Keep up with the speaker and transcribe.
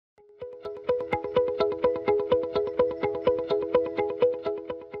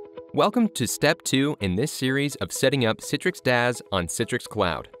Welcome to Step 2 in this series of setting up Citrix DaaS on Citrix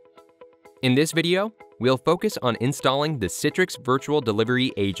Cloud. In this video, we'll focus on installing the Citrix Virtual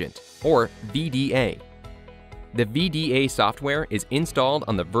Delivery Agent, or VDA. The VDA software is installed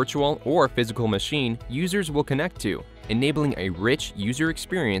on the virtual or physical machine users will connect to, enabling a rich user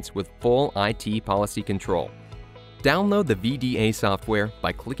experience with full IT policy control. Download the VDA software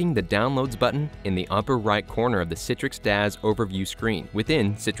by clicking the Downloads button in the upper right corner of the Citrix DaaS overview screen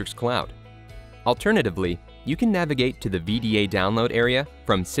within Citrix Cloud. Alternatively, you can navigate to the VDA download area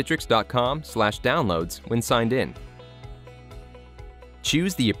from citrix.com/downloads when signed in.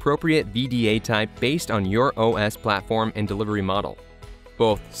 Choose the appropriate VDA type based on your OS platform and delivery model.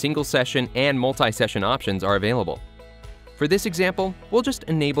 Both single-session and multi-session options are available. For this example, we'll just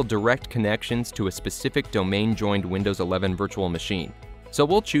enable direct connections to a specific domain-joined Windows 11 virtual machine, so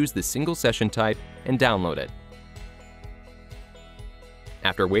we'll choose the single session type and download it.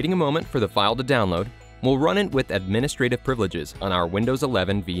 After waiting a moment for the file to download, we'll run it with administrative privileges on our Windows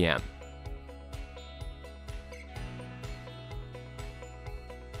 11 VM.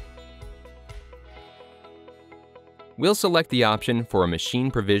 We'll select the option for a machine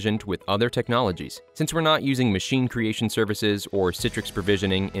provisioned with other technologies, since we're not using machine creation services or Citrix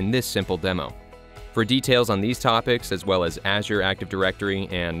provisioning in this simple demo. For details on these topics, as well as Azure Active Directory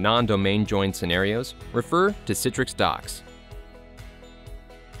and non-domain joined scenarios, refer to Citrix Docs.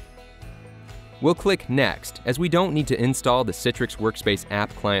 We'll click Next, as we don't need to install the Citrix Workspace app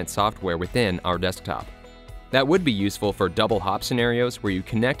client software within our desktop. That would be useful for double hop scenarios where you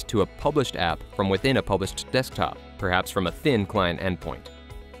connect to a published app from within a published desktop, perhaps from a thin client endpoint.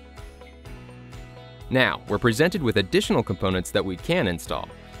 Now, we're presented with additional components that we can install.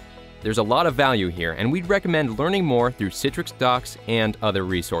 There's a lot of value here, and we'd recommend learning more through Citrix Docs and other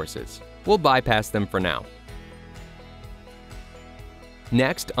resources. We'll bypass them for now.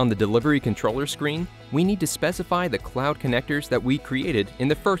 Next, on the delivery controller screen, we need to specify the cloud connectors that we created in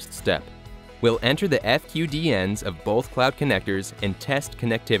the first step. We'll enter the FQDNs of both cloud connectors and test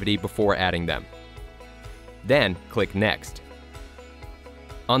connectivity before adding them. Then, click Next.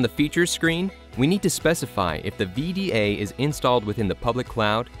 On the Features screen, we need to specify if the VDA is installed within the public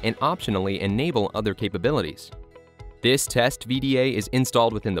cloud and optionally enable other capabilities. This test VDA is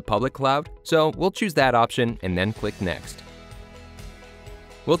installed within the public cloud, so we'll choose that option and then click Next.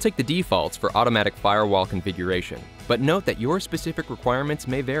 We'll take the defaults for automatic firewall configuration, but note that your specific requirements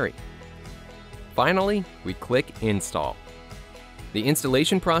may vary. Finally, we click Install. The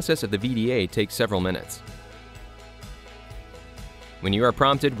installation process of the VDA takes several minutes. When you are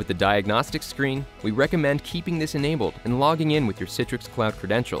prompted with the diagnostics screen, we recommend keeping this enabled and logging in with your Citrix Cloud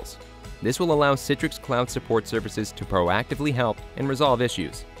credentials. This will allow Citrix Cloud support services to proactively help and resolve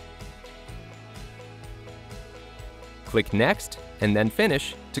issues. Click Next and then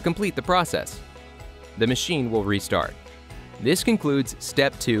Finish to complete the process. The machine will restart. This concludes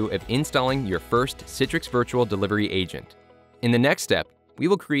Step 2 of installing your first Citrix Virtual Delivery Agent. In the next step, we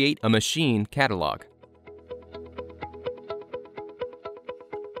will create a machine catalog.